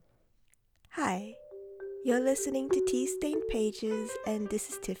Hi, you're listening to Tea Stained Pages, and this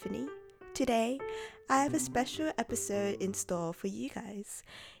is Tiffany. Today, I have a special episode in store for you guys.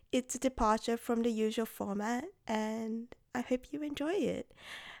 It's a departure from the usual format, and I hope you enjoy it.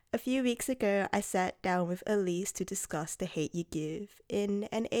 A few weeks ago, I sat down with Elise to discuss The Hate You Give. In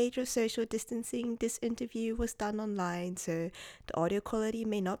an age of social distancing, this interview was done online, so the audio quality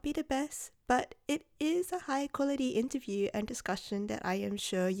may not be the best, but it is a high quality interview and discussion that I am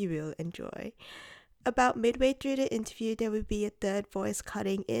sure you will enjoy. About midway through the interview, there will be a third voice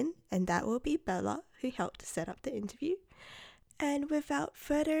cutting in, and that will be Bella, who helped set up the interview. And without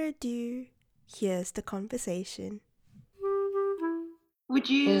further ado, here's the conversation. Would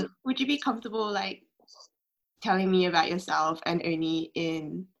Mm. you be comfortable telling me about yourself and only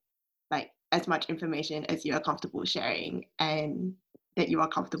in as much information as you are comfortable sharing and that you are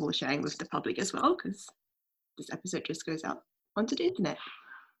comfortable sharing with the public as well, because this episode just goes out onto the internet.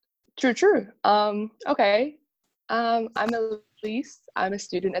 True. Okay. I'm Elise. I'm a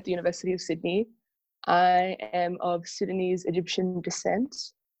student at the University of Sydney. I am of Sudanese Egyptian descent,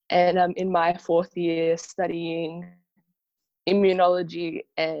 and I'm in my fourth year studying immunology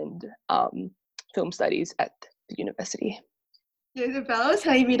and film studies at the university. Yeah, so Bella was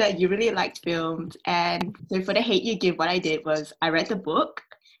telling me that you really liked films, and so for The Hate You Give, what I did was I read the book.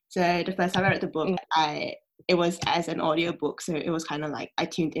 So the first time I read the book, it was as an audio book, so it was kind of like I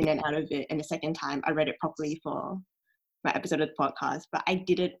tuned in and out of it. And the second time, I read it properly for my episode of the podcast, but I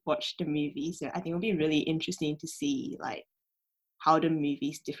didn't watch the movie, so I think it'll be really interesting to see how the movie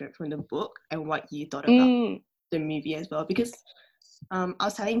is different from the book and what you thought about the movie as well. Because I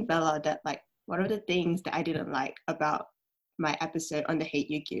was telling Bella that one of the things that I didn't like about my episode on The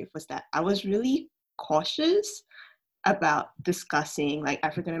Hate You Give was that I was really cautious about discussing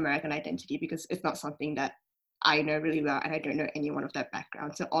African American identity, because it's not something that I know really well, and I don't know anyone of that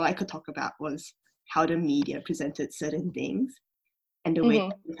background. So all I could talk about was how the media presented certain things and the way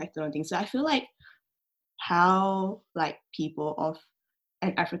that impacted on things. So I feel like how people of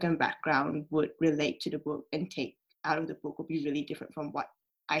an African background would relate to the book and take out of the book would be really different from what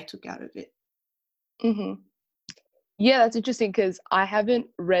I took out of it. Yeah, that's interesting because I haven't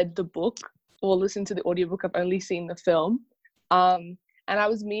read the book or listened to the audiobook. I've only seen the film. And I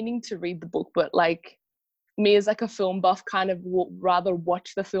was meaning to read the book, but me as a film buff kind of rather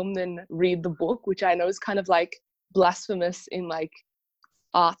watch the film than read the book, which I know is kind of blasphemous in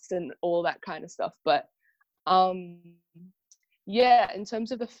arts and all that kind of stuff. But yeah, in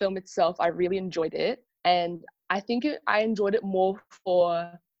terms of the film itself, I really enjoyed it. And I think I enjoyed it more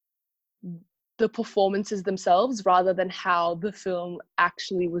for the performances themselves rather than how the film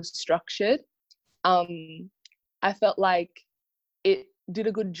actually was structured. I felt like it did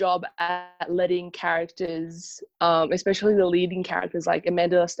a good job at letting characters, especially the leading characters like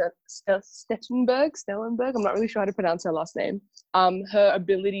Amanda Stellenberg, I'm not really sure how to pronounce her last name, her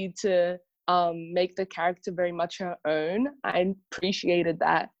ability to make the character very much her own. I appreciated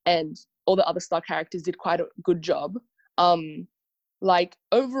that, and all the other star characters did quite a good job.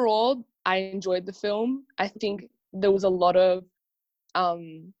 Overall, I enjoyed the film. I think there was a lot of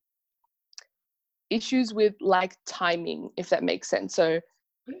issues with timing, if that makes sense. So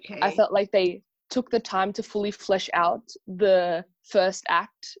Okay. I felt like they took the time to fully flesh out the first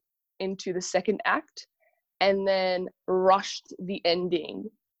act into the second act and then rushed the ending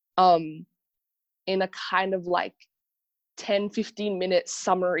in a kind of 10-15 minute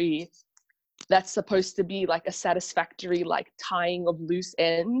summary that's supposed to be a satisfactory tying of loose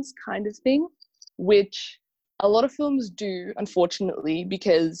ends kind of thing, which a lot of films do, unfortunately,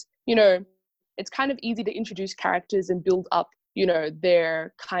 because it's kind of easy to introduce characters and build up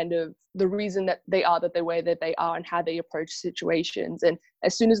their kind of the reason that they are the way that they are and how they approach situations. And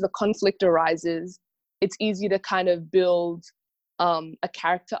as soon as the conflict arises, it's easy to kind of build a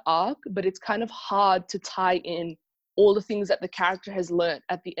character arc, but it's kind of hard to tie in all the things that the character has learned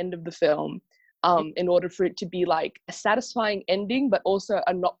at the end of the film in order for it to be a satisfying ending, but also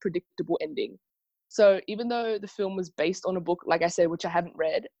a not predictable ending. So even though the film was based on a book, like I said, which I haven't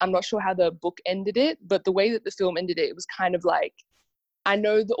read, I'm not sure how the book ended it, but the way that the film ended it, it was kind of I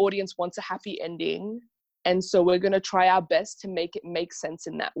know the audience wants a happy ending, and so we're going to try our best to make it make sense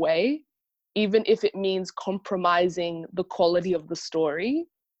in that way, even if it means compromising the quality of the story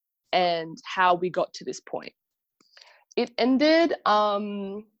and how we got to this point. It ended, I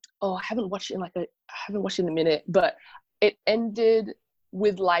haven't watched it in a minute, but it ended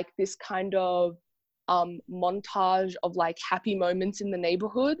with this kind of montage of happy moments in the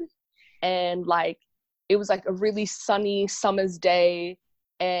neighborhood, and it was a really sunny summer's day,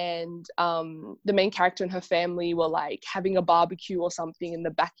 and the main character and her family were like having a barbecue or something in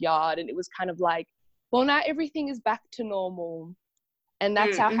the backyard, and it was kind of like, well, now everything is back to normal, and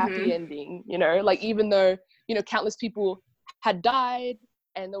that's our happy ending, you know, like even though, you know, countless people had died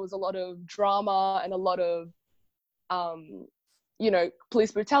and there was a lot of drama and a lot of you know,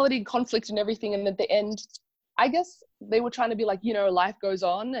 police brutality, conflict and everything, and at the end I guess they were trying to be like, you know, life goes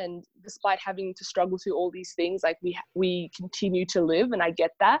on, and despite having to struggle through all these things, like we continue to live, and I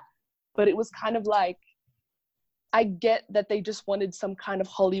get that. But it was kind of like, I get that they just wanted some kind of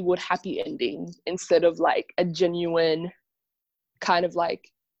Hollywood happy ending instead of like a genuine kind of like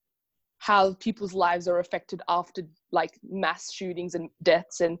how people's lives are affected after like mass shootings and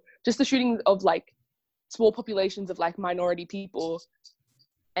deaths, and just the shootings of like small populations of like minority people,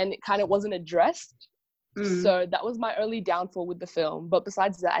 and it kind of wasn't addressed. So that was my early downfall with the film. But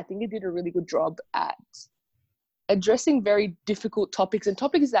besides that, I think it did a really good job at addressing very difficult topics, and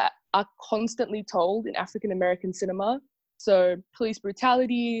topics that are constantly told in African American cinema. So police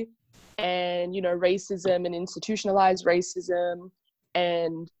brutality and, you know, racism and institutionalized racism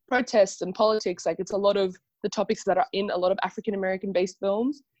and protests and politics. Like, it's a lot of the topics that are in a lot of African American based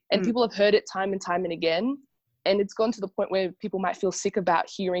films, and people have heard it time and time and again. And it's gone to the point where people might feel sick about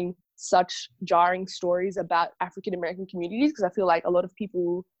hearing such jarring stories about African American communities, because I feel like a lot of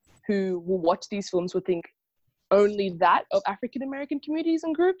people who will watch these films will think only that of African American communities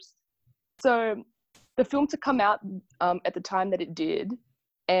and groups. So the film to come out at the time that it did,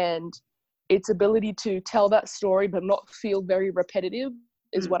 and its ability to tell that story but not feel very repetitive,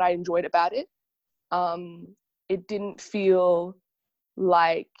 is what I enjoyed about it. It didn't feel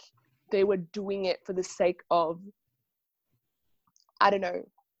like they were doing it for the sake of, I don't know,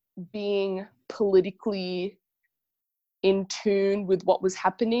 being politically in tune with what was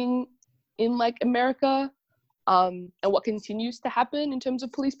happening in like America, and what continues to happen in terms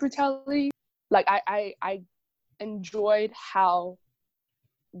of police brutality. Like I enjoyed how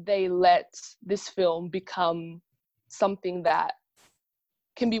they let this film become something that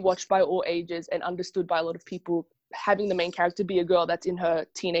can be watched by all ages and understood by a lot of people, having the main character be a girl that's in her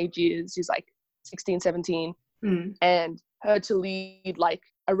teenage years. She's like 16, 17, and her to lead like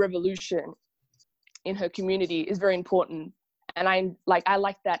a revolution in her community is very important. And I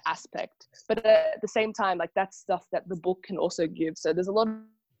like that aspect. But at the same time, like, that's stuff that the book can also give. So there's a lot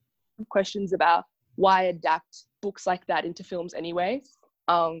of questions about why adapt books like that into films anyway,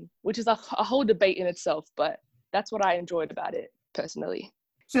 which is a whole debate in itself. But that's what I enjoyed about it personally.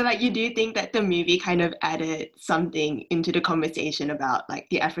 So, like, you do think that the movie kind of added something into the conversation about, like,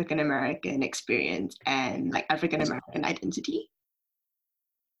 the African American experience and, like, African American identity?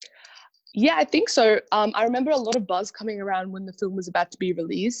 Yeah, I think so. I remember a lot of buzz coming around when the film was about to be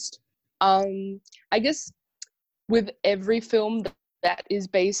released. I guess with every film that is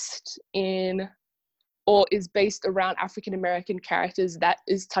based in or is based around African American characters that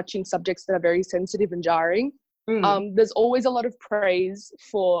is touching subjects that are very sensitive and jarring, there's always a lot of praise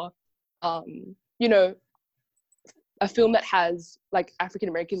for, you know, a film that has like African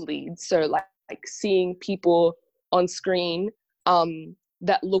American leads. So like seeing people on screen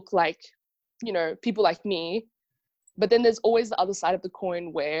that look like, you know, people like me. But then there's always the other side of the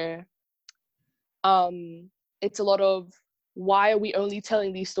coin where it's a lot of, why are we only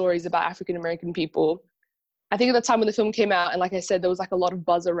telling these stories about African American people? I think at the time when the film came out, and like I said, there was like a lot of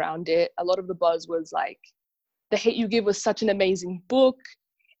buzz around it. A lot of the buzz was like, The Hate U Give was such an amazing book,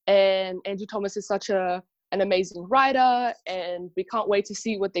 and Angie Thomas is such an amazing writer, and we can't wait to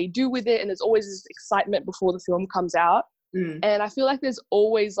see what they do with it. And there's always this excitement before the film comes out. And I feel like there's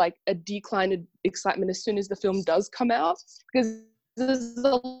always like a decline in excitement as soon as the film does come out, because there's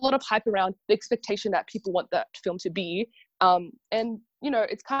a lot of hype around the expectation that people want that film to be. And, you know,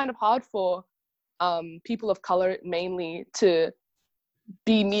 it's kind of hard for people of color mainly to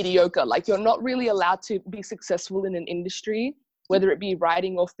be mediocre. Like, you're not really allowed to be successful in an industry, whether it be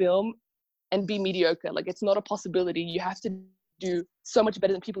writing or film, and be mediocre. Like, it's not a possibility. You have to do so much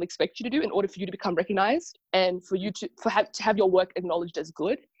better than people expect you to do in order for you to become recognized and for you to have your work acknowledged as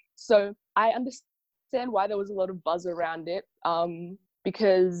good. So I understand why there was a lot of buzz around it,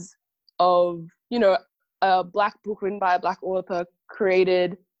 because of, you know, a Black book written by a Black author,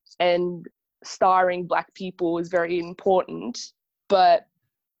 created and starring Black people, is very important. But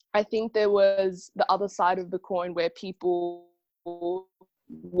I think there was the other side of the coin where people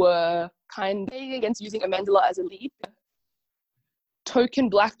were kind of against using Amandla as a lead, token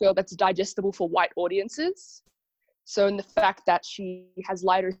Black girl that's digestible for white audiences. So in the fact that she has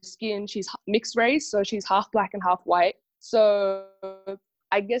lighter skin, she's mixed race, so she's half Black and half white. So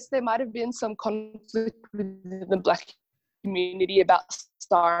I guess there might have been some conflict with the Black community about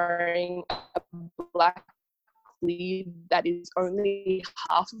starring a Black lead that is only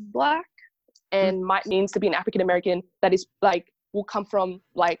half Black and might means to be an African American that is like will come from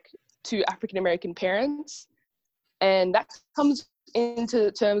like two African American parents, and that comes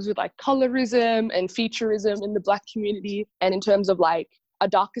into terms with like colorism and featureism in the Black community, and in terms of like a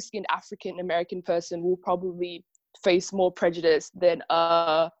darker skinned African American person will probably face more prejudice than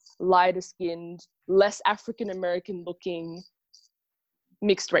a lighter skinned, less African American looking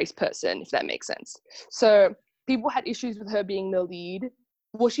mixed race person, if that makes sense. So people had issues with her being the lead.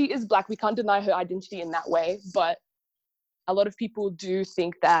 Well, she is Black, we can't deny her identity in that way, but a lot of people do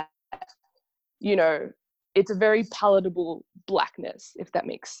think that, you know, it's a very palatable Blackness, if that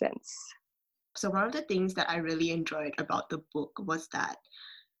makes sense. So one of the things that I really enjoyed about the book was that,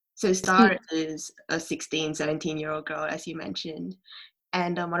 so Star is a 16, 17-year-old girl, as you mentioned.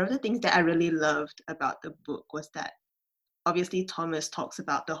 And one of the things that I really loved about the book was that obviously Thomas talks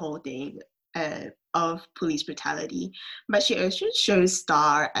about the whole thing of police brutality, but she also shows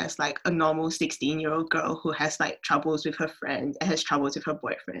Star as like a normal 16-year-old girl who has like troubles with her friend and has troubles with her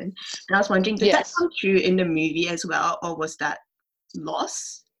boyfriend. And I was wondering, did that come true in the movie as well, or was that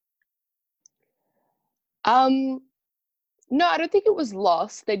lost? No, I don't think it was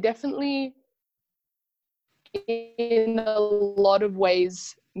lost. They definitely, in a lot of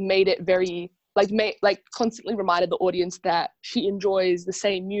ways, made it very like constantly reminded the audience that she enjoys the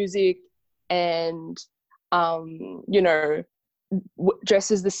same music and you know,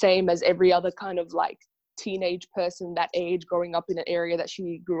 dresses the same as every other kind of like teenage person that age growing up in an area that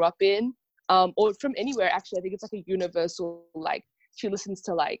she grew up in, or from anywhere. Actually, I think it's like a universal, like she listens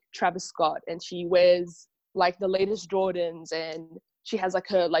to like Travis Scott and she wears like the latest Jordans and she has like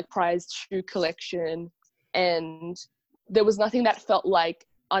her like prized shoe collection, and there was nothing that felt like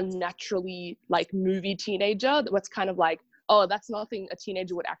unnaturally like movie teenager. That's kind of like, oh, that's nothing a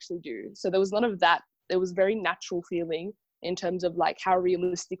teenager would actually do. So there was none of that. It was very natural feeling in terms of like how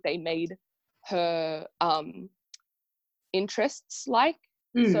realistic they made her interests like.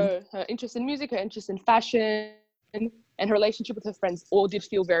 So her interest in music, her interest in fashion, and her relationship with her friends all did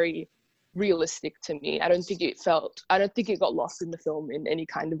feel very realistic to me. I don't think it got lost in the film in any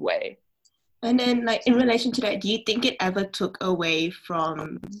kind of way. And then like in relation to that, do you think it ever took away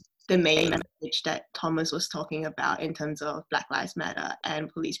from the main message that Thomas was talking about in terms of Black Lives Matter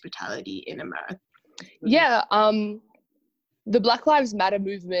and police brutality in America? Yeah, the Black Lives Matter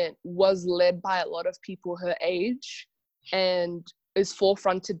movement was led by a lot of people her age and is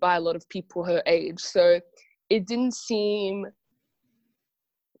forefronted by a lot of people her age. So it didn't seem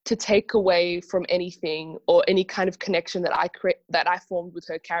to take away from anything or any kind of connection that I formed with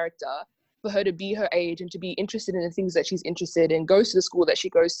her character, for her to be her age and to be interested in the things that she's interested in, goes to the school that she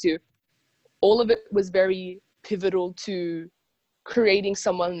goes to. All of it was very pivotal to creating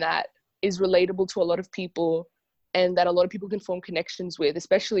someone that is relatable to a lot of people and that a lot of people can form connections with,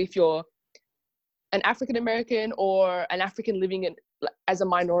 especially if you're an African American or an African living as a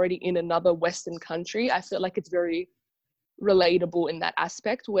minority in another Western country. I feel like it's very relatable in that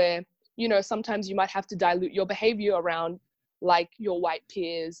aspect where, you know, sometimes you might have to dilute your behavior around like your white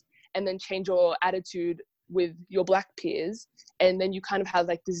peers and then change your attitude with your Black peers. And then you kind of have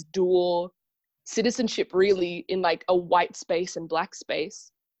like this dual citizenship really in like a white space and Black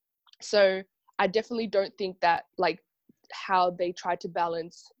space. So I definitely don't think that like how they try to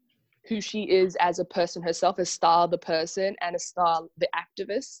balance who she is as a person herself, as Star the person and as Star the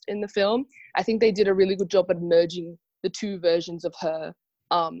activist in the film, I think they did a really good job at merging the two versions of her.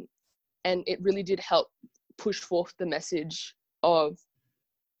 And it really did help push forth the message of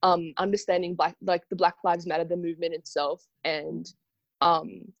understanding the Black Lives Matter, the movement itself, and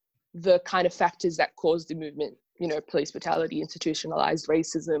the kind of factors that caused the movement, you know, police brutality, institutionalized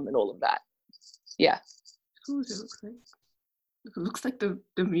racism, and all of that. Yeah. Cool. It looks like the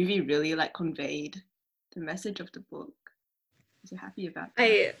movie really like conveyed the message of the book. Was you happy about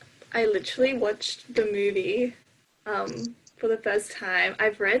that? I literally watched the movie for the first time.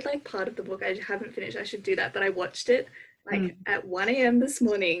 I've read like part of the book. I haven't finished. I should do that. But I watched it like at 1 a.m. this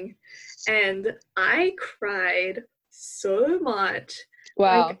morning, and I cried so much.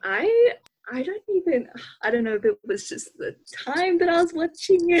 Wow. Like I don't know if it was just the time that I was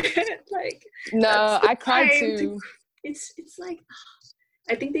watching it. Like, no, I cried too. It's like,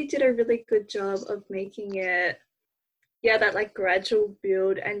 I think they did a really good job of making it, yeah, that like gradual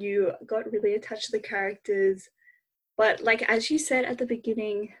build, and you got really attached to the characters. But like, as you said at the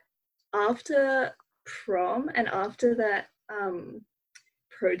beginning, after prom and after that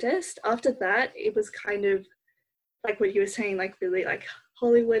protest, after that, it was kind of like what you were saying, like really like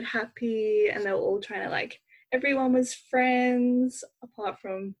Hollywood happy, and they were all trying to like everyone was friends apart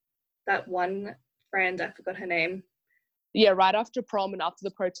from that one friend, I forgot her name. Yeah, right after prom and after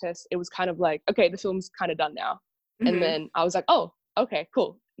the protest, it was kind of like, okay, the film's kind of done now. And then I was like, oh, okay,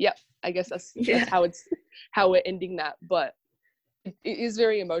 cool. Yep, I guess that's how we're ending that. But it is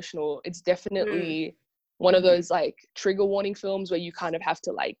very emotional. It's definitely one of those like trigger warning films where you kind of have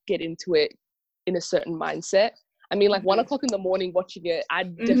to like get into it in a certain mindset. I mean, like 1 o'clock in the morning watching it,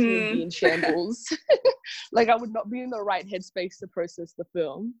 I'd definitely be in shambles. Like I would not be in the right headspace to process the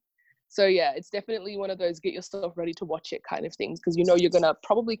film. So yeah, it's definitely one of those get yourself ready to watch it kind of things, because you know you're gonna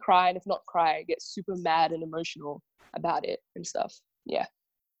probably cry, and if not cry, get super mad and emotional about it and stuff. Yeah.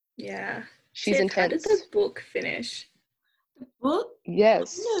 Yeah. She's Tiff, intense. how did the book finish? The book?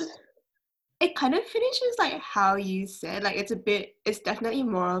 Yes. It kind of finishes like how you said. Like it's definitely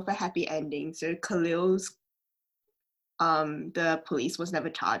more of a happy ending. So Khalil's the police was never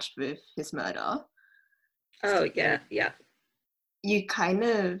charged with his murder. Oh yeah.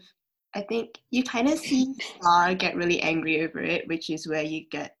 I think you kind of see Star get really angry over it, which is where you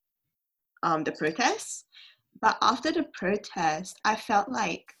get the protests. But after the protest, I felt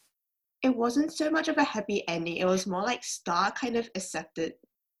like it wasn't so much of a happy ending. It was more like Star kind of accepted,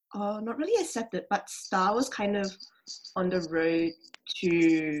 not really accepted, but Star was kind of on the road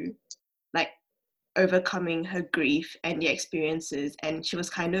to like overcoming her grief and the experiences, and she was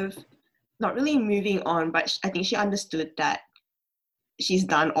kind of not really moving on, but I think she understood that she's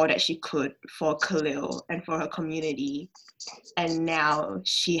done all that she could for Khalil and for her community, and now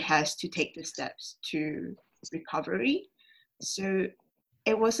she has to take the steps to recovery. So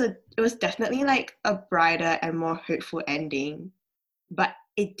it was definitely like a brighter and more hopeful ending, but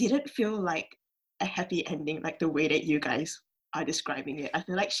it didn't feel like a happy ending like the way that you guys are describing it. I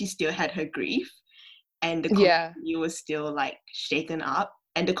feel like she still had her grief, and the community was still like shaken up,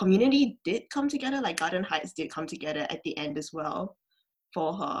 and the community did come together. Like Garden Heights did come together at the end as well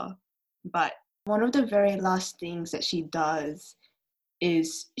for her. But one of the very last things that she does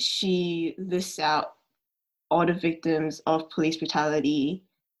is she lists out all the victims of police brutality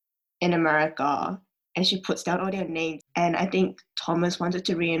in America, and she puts down all their names. And I think Thomas wanted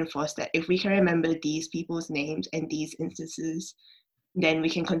to reinforce that if we can remember these people's names and these instances, then we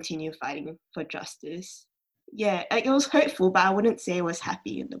can continue fighting for justice. Yeah, like it was hurtful, but I wouldn't say it was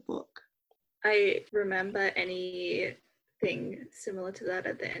happy in the book. I remember anything similar to that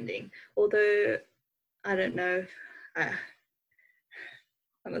at the ending, although I don't know.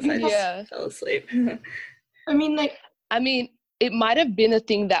 Unless I just fell asleep. I mean, it might have been a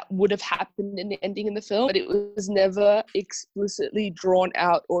thing that would have happened in the ending in the film, but it was never explicitly drawn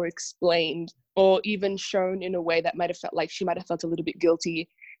out or explained or even shown in a way that might have felt like she might have felt a little bit guilty.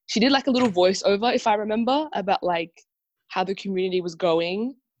 She did like a little voiceover, if I remember, about like how the community was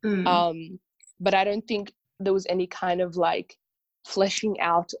going. But I don't think there was any kind of like fleshing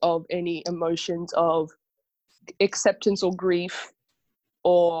out of any emotions of acceptance or grief,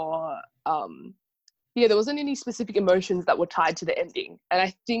 or there wasn't any specific emotions that were tied to the ending. And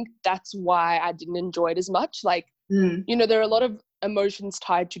I think that's why I didn't enjoy it as much. Like, you know, there are a lot of emotions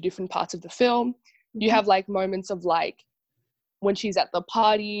tied to different parts of the film. You have like moments of like when she's at the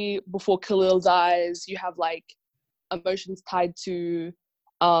party before Khalil dies, you have like emotions tied to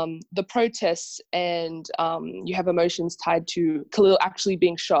the protests, and you have emotions tied to Khalil actually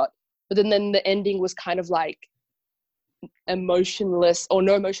being shot. But then the ending was kind of like emotionless, or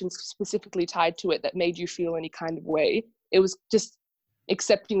no emotions specifically tied to it that made you feel any kind of way. It was just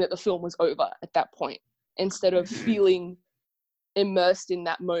accepting that the film was over at that point, instead of feeling immersed in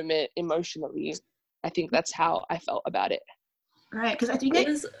that moment emotionally. I think that's how I felt about it. Right, because I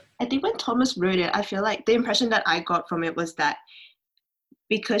think when Thomas wrote it, I feel like the impression that I got from it was that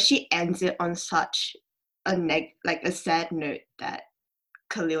because she ends it on such a sad note that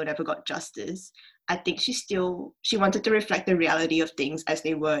Khalil never got justice, I think she wanted to reflect the reality of things as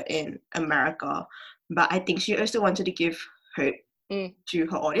they were in America. But I think she also wanted to give hope to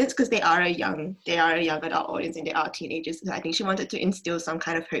her audience, because they are a young adult audience and they are teenagers. So I think she wanted to instill some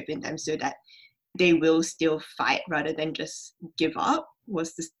kind of hope in them so that they will still fight rather than just give up,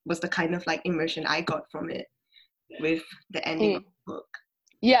 was the kind of like emotion I got from it with the ending of the book.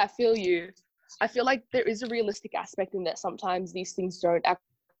 Yeah, I feel you. I feel like there is a realistic aspect in that sometimes these things don't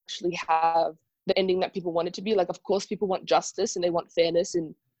actually have the ending that people want it to be. Like, of course, people want justice and they want fairness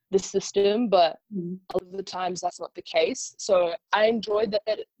in the system, but a lot of the times that's not the case. So I enjoyed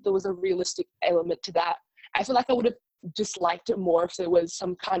that there was a realistic element to that. I feel like I would have just liked it more if there was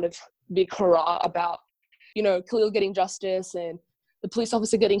some kind of big hurrah about, you know, Khalil getting justice and the police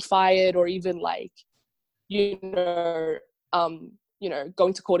officer getting fired, or even like, you know,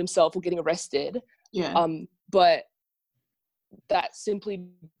 going to court himself or getting arrested. Yeah. but that simply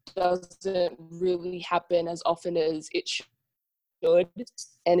doesn't really happen as often as it should,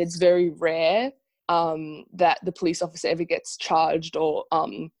 and it's very rare that the police officer ever gets charged or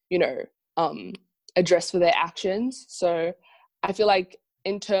addressed for their actions. So I feel like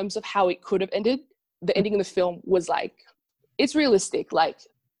in terms of how it could have ended, the ending of the film was like, it's realistic, like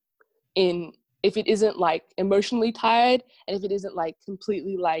if it isn't like emotionally tired, and if it isn't like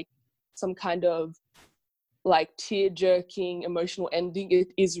completely like some kind of like tear-jerking emotional ending, it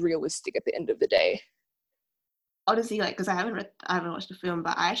is realistic at the end of the day. Honestly, like, because I haven't watched the film,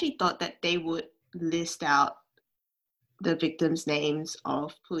 but I actually thought that they would list out the victims' names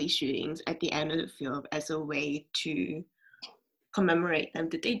of police shootings at the end of the film as a way to commemorate them.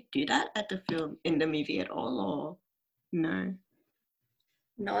 Did they do that at the film, in the movie at all, or no?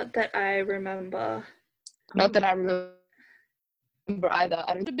 Not that I remember. Not that I remember either.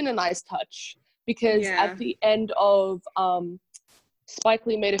 And it would have been a nice touch, because at the end of Spike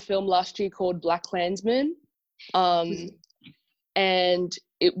Lee made a film last year called BlacKkKlansman, and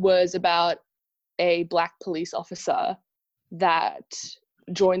it was about a Black police officer that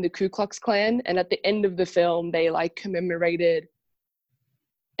joined the Ku Klux Klan, and at the end of the film they like commemorated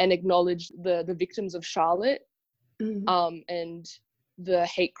and acknowledged the victims of Charlotte, and the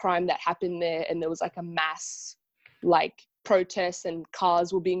hate crime that happened there. And there was like a mass like protests, and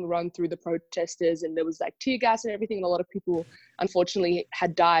cars were being run through the protesters, and there was like tear gas and everything, and a lot of people unfortunately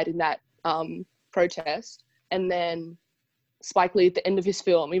had died in that protest. And then Spike Lee at the end of his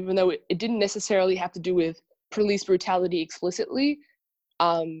film, even though it didn't necessarily have to do with police brutality explicitly,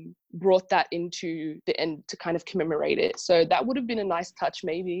 brought that into the end to kind of commemorate it. So that would have been a nice touch,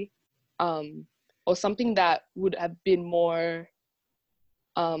 maybe, or something that would have been more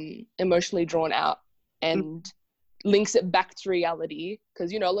emotionally drawn out and links it back to reality.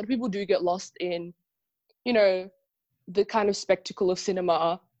 Because, you know, a lot of people do get lost in, you know, the kind of spectacle of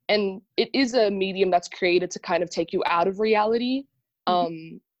cinema, and it is a medium that's created to kind of take you out of reality.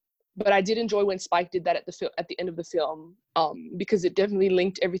 But I did enjoy when Spike did that at the end of the film, because it definitely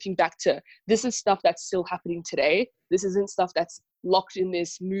linked everything back to, this is stuff that's still happening today. This isn't stuff that's locked in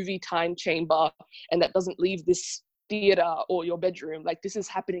this movie time chamber and that doesn't leave this theater or your bedroom. Like, this is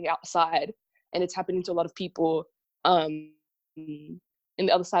happening outside, and it's happening to a lot of people in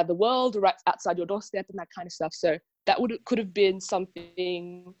the other side of the world, or right outside your doorstep, and that kind of stuff. So that could have been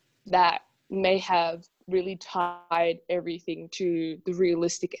something that may have really tied everything to the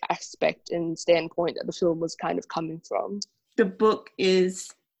realistic aspect and standpoint that the film was kind of coming from. The book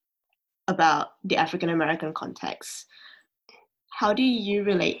is about the African American context. How do you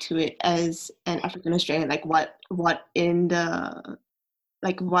relate to it as an African Australian? Like, what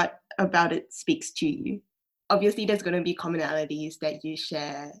about it speaks to you? Obviously, there's going to be commonalities that you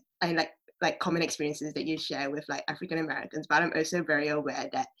share, and like common experiences that you share with like African Americans. But I'm also very aware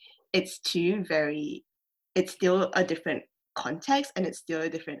that it's still a different context, and it's still a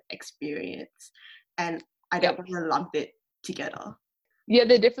different experience, and I don't want to lump it together. Yeah,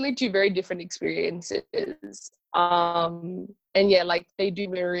 they're definitely two very different experiences. And yeah, like, they do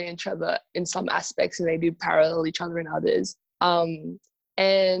mirror each other in some aspects, and they do parallel each other in others.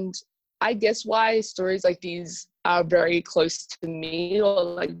 And I guess why stories like these are very close to me, or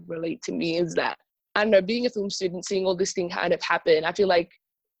like relate to me, is that, I don't know, being a film student, seeing all this thing kind of happen, I feel like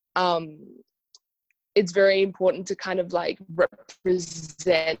it's very important to kind of like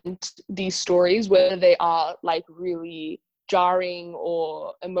represent these stories, whether they are like really jarring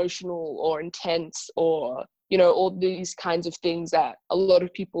or emotional or intense, or, you know, all these kinds of things that a lot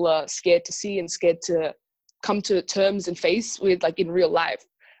of people are scared to see and scared to come to terms and face with, like, in real life.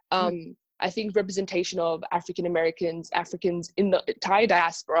 I think representation of African Americans in the entire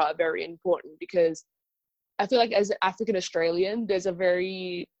diaspora are very important, because I feel like as an African Australian,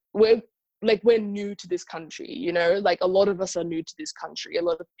 we're new to this country, you know, like a lot of us are new to this country. A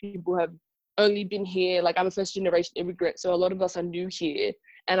lot of people have only been here, like I'm a first generation immigrant, so a lot of us are new here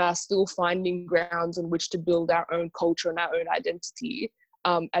and are still finding grounds on which to build our own culture and our own identity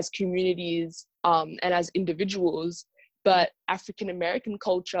as communities and as individuals. But African American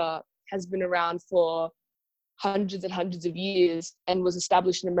culture has been around for hundreds and hundreds of years and was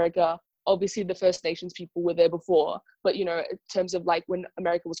established in America. Obviously, the First Nations people were there before, but, you know, in terms of like when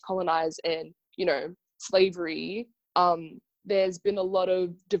America was colonized and, you know, slavery, there's been a lot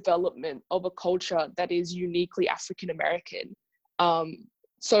of development of a culture that is uniquely African American.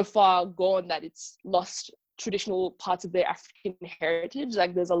 So far gone that it's lost traditional parts of their African heritage.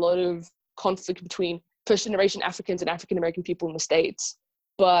 Like, there's a lot of conflict between first generation Africans and African American people in the States.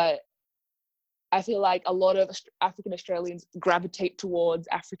 But I feel like a lot of African Australians gravitate towards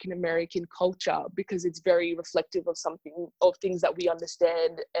African American culture because it's very reflective of things that we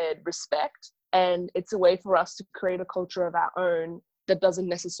understand and respect. And it's a way for us to create a culture of our own that doesn't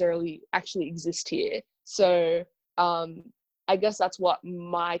necessarily actually exist here. So I guess that's what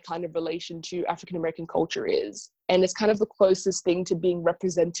my kind of relation to African American culture is. And it's kind of the closest thing to being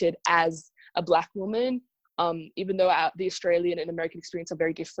represented as a Black woman, even though the Australian and American experience are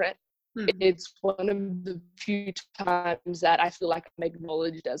very different. It's one of the few times that I feel like I'm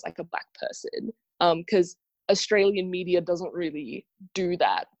acknowledged as like a Black person, because Australian media doesn't really do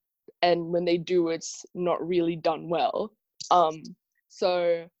that, and when they do, it's not really done well.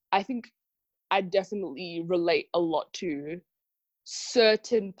 So I think I definitely relate a lot to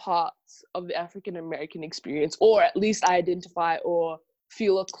certain parts of the African American experience, or at least I identify or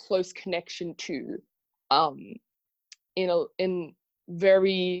feel a close connection to, in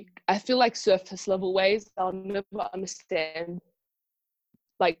very, I feel like, surface level ways. I'll never understand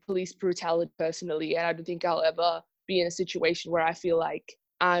like police brutality personally, and I don't think I'll ever be in a situation where I feel like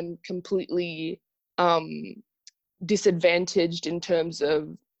I'm completely disadvantaged in terms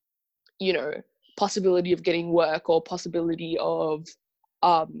of, you know, possibility of getting work or possibility of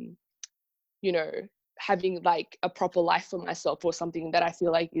you know, having like a proper life for myself, or something that I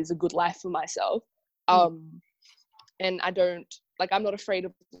feel like is a good life for myself. And I don't, like, I'm not afraid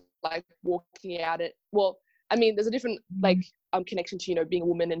of like walking out it. Well, I mean, there's a different like connection to, you know, being a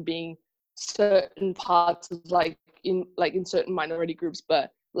woman and being certain parts of like in certain minority groups, but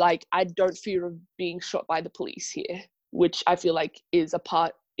like I don't fear of being shot by the police here, which I feel like is a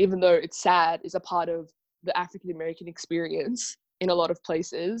part, even though it's sad, is a part of the African American experience in a lot of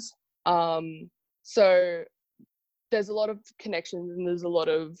places. So there's a lot of connections, and there's a lot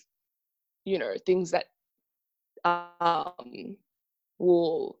of, you know, things that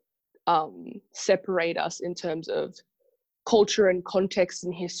will separate us in terms of culture and context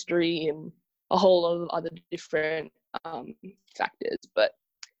and history and a whole lot of other different factors. But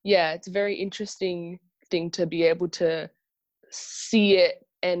yeah, it's a very interesting thing to be able to see it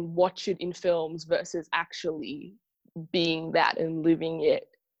and watch it in films versus actually being that and living it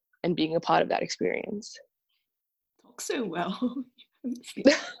and being a part of that experience. Talk so well.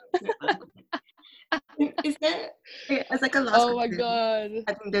 Is there, as like a last oh question, my god,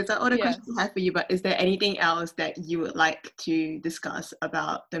 I think there's all the questions I have for you, but is there anything else that you would like to discuss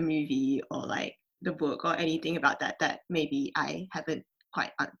about the movie or like the book or anything about that maybe I haven't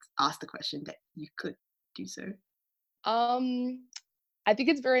quite asked the question that you could do so? I think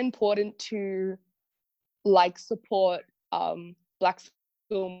it's very important to like support Black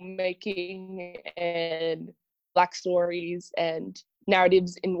filmmaking and Black stories and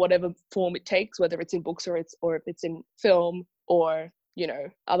narratives in whatever form it takes, whether it's in books or if it's in film or, you know,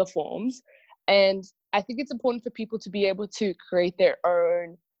 other forms. And I think it's important for people to be able to create their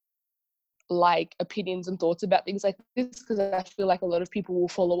own like opinions and thoughts about things like this, because I feel like a lot of people will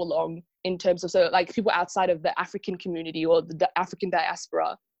follow along in terms of, so like people outside of the African community or the African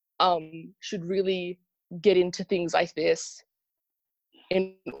diaspora should really get into things like this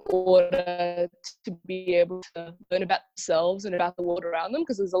in order to be able to learn about themselves and about the world around them,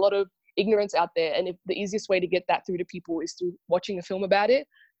 because there's a lot of ignorance out there, and if the easiest way to get that through to people is through watching a film about it,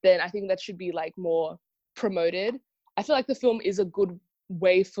 then I think that should be like more promoted. I feel like the film is a good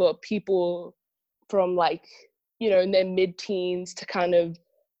way for people from like, you know, in their mid-teens to kind of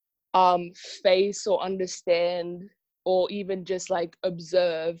face or understand or even just like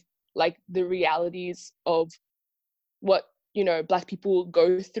observe like the realities of what, you know, Black people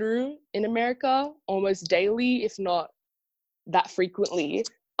go through in America almost daily, if not that frequently.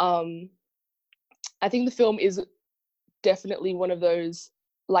 I think the film is definitely one of those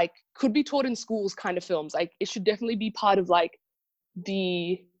like could be taught in schools kind of films. Like it should definitely be part of like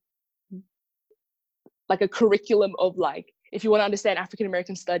the like a curriculum of like, if you want to understand African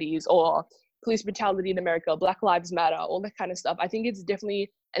American studies or police brutality in America, Black Lives Matter, all that kind of stuff. I think it's definitely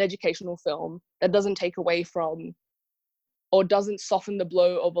an educational film that doesn't take away from or doesn't soften the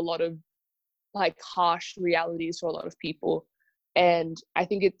blow of a lot of like harsh realities for a lot of people. And I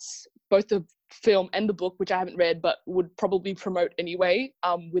think it's both the film and the book, which I haven't read but would probably promote anyway,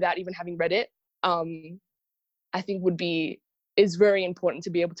 without even having read it. I think is very important to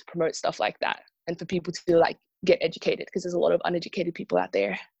be able to promote stuff like that and for people to like get educated, because there's a lot of uneducated people out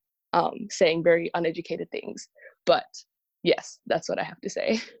there saying very uneducated things. But yes, that's what I have to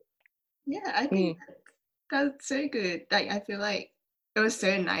say. Yeah, I think that's so good. Like I feel like it was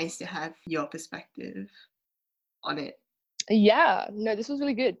so nice to have your perspective on it. Yeah, no, this was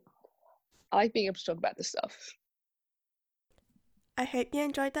really good. I like being able to talk about this stuff. I hope you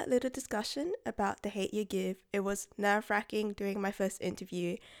enjoyed that little discussion about the hate you give. It was nerve-wracking during my first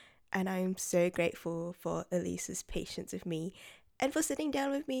interview, and I'm so grateful for Elise's patience with me and for sitting down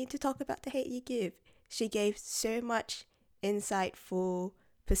with me to talk about the hate you give. She gave so much insightful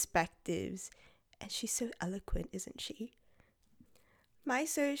perspectives, and she's so eloquent, isn't she? My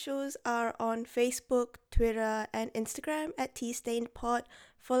socials are on Facebook, Twitter, and Instagram at TStainedPod.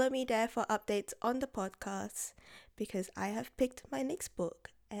 Follow me there for updates on the podcast because I have picked my next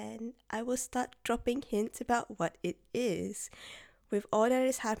book and I will start dropping hints about what it is. With all that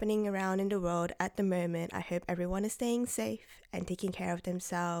is happening around in the world at the moment, I hope everyone is staying safe and taking care of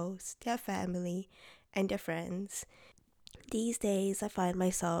themselves, their family, and their friends. These days, I find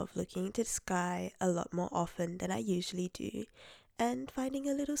myself looking into the sky a lot more often than I usually do and finding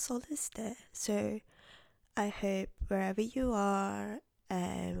a little solace there. So I hope wherever you are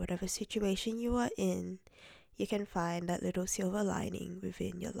and whatever situation you are in, you can find that little silver lining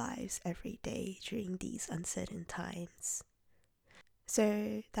within your lives every day during these uncertain times.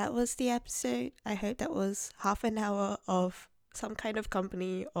 So that was the episode. I hope that was half an hour of some kind of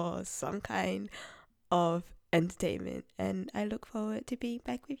company or some kind of entertainment. And I look forward to being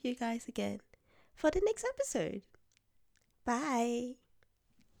back with you guys again for the next episode. Bye.